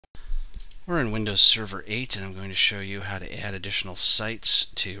We're in Windows Server 8 and I'm going to show you how to add additional sites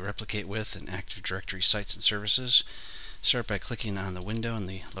to replicate with in Active Directory Sites and Services. Start by clicking on the window in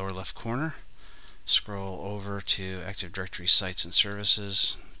the lower left corner. Scroll over to Active Directory Sites and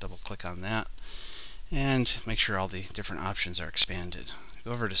Services, double click on that, and make sure all the different options are expanded.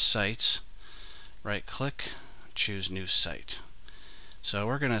 Go over to Sites, right click, choose New Site. So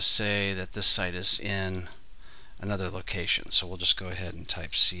we're going to say that this site is in another location, so we'll just go ahead and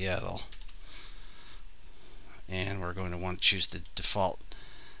type Seattle. And we're going to want to choose the default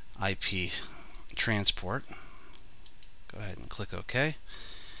IP transport. Go ahead and click OK. It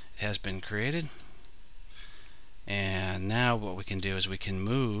has been created. And now what we can do is we can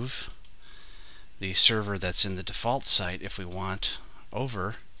move the server that's in the default site, if we want,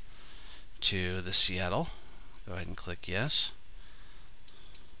 over to the Seattle. Go ahead and click Yes.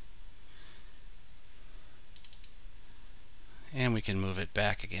 And we can move it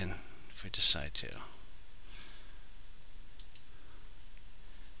back again if we decide to.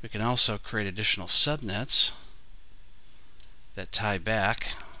 We can also create additional subnets that tie back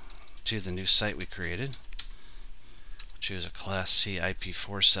to the new site we created. We'll choose a Class C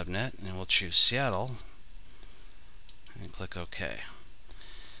IP4 subnet and we'll choose Seattle and click OK.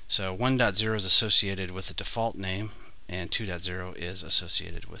 So 1.0 is associated with the default name and 2.0 is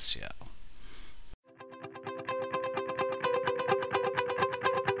associated with Seattle.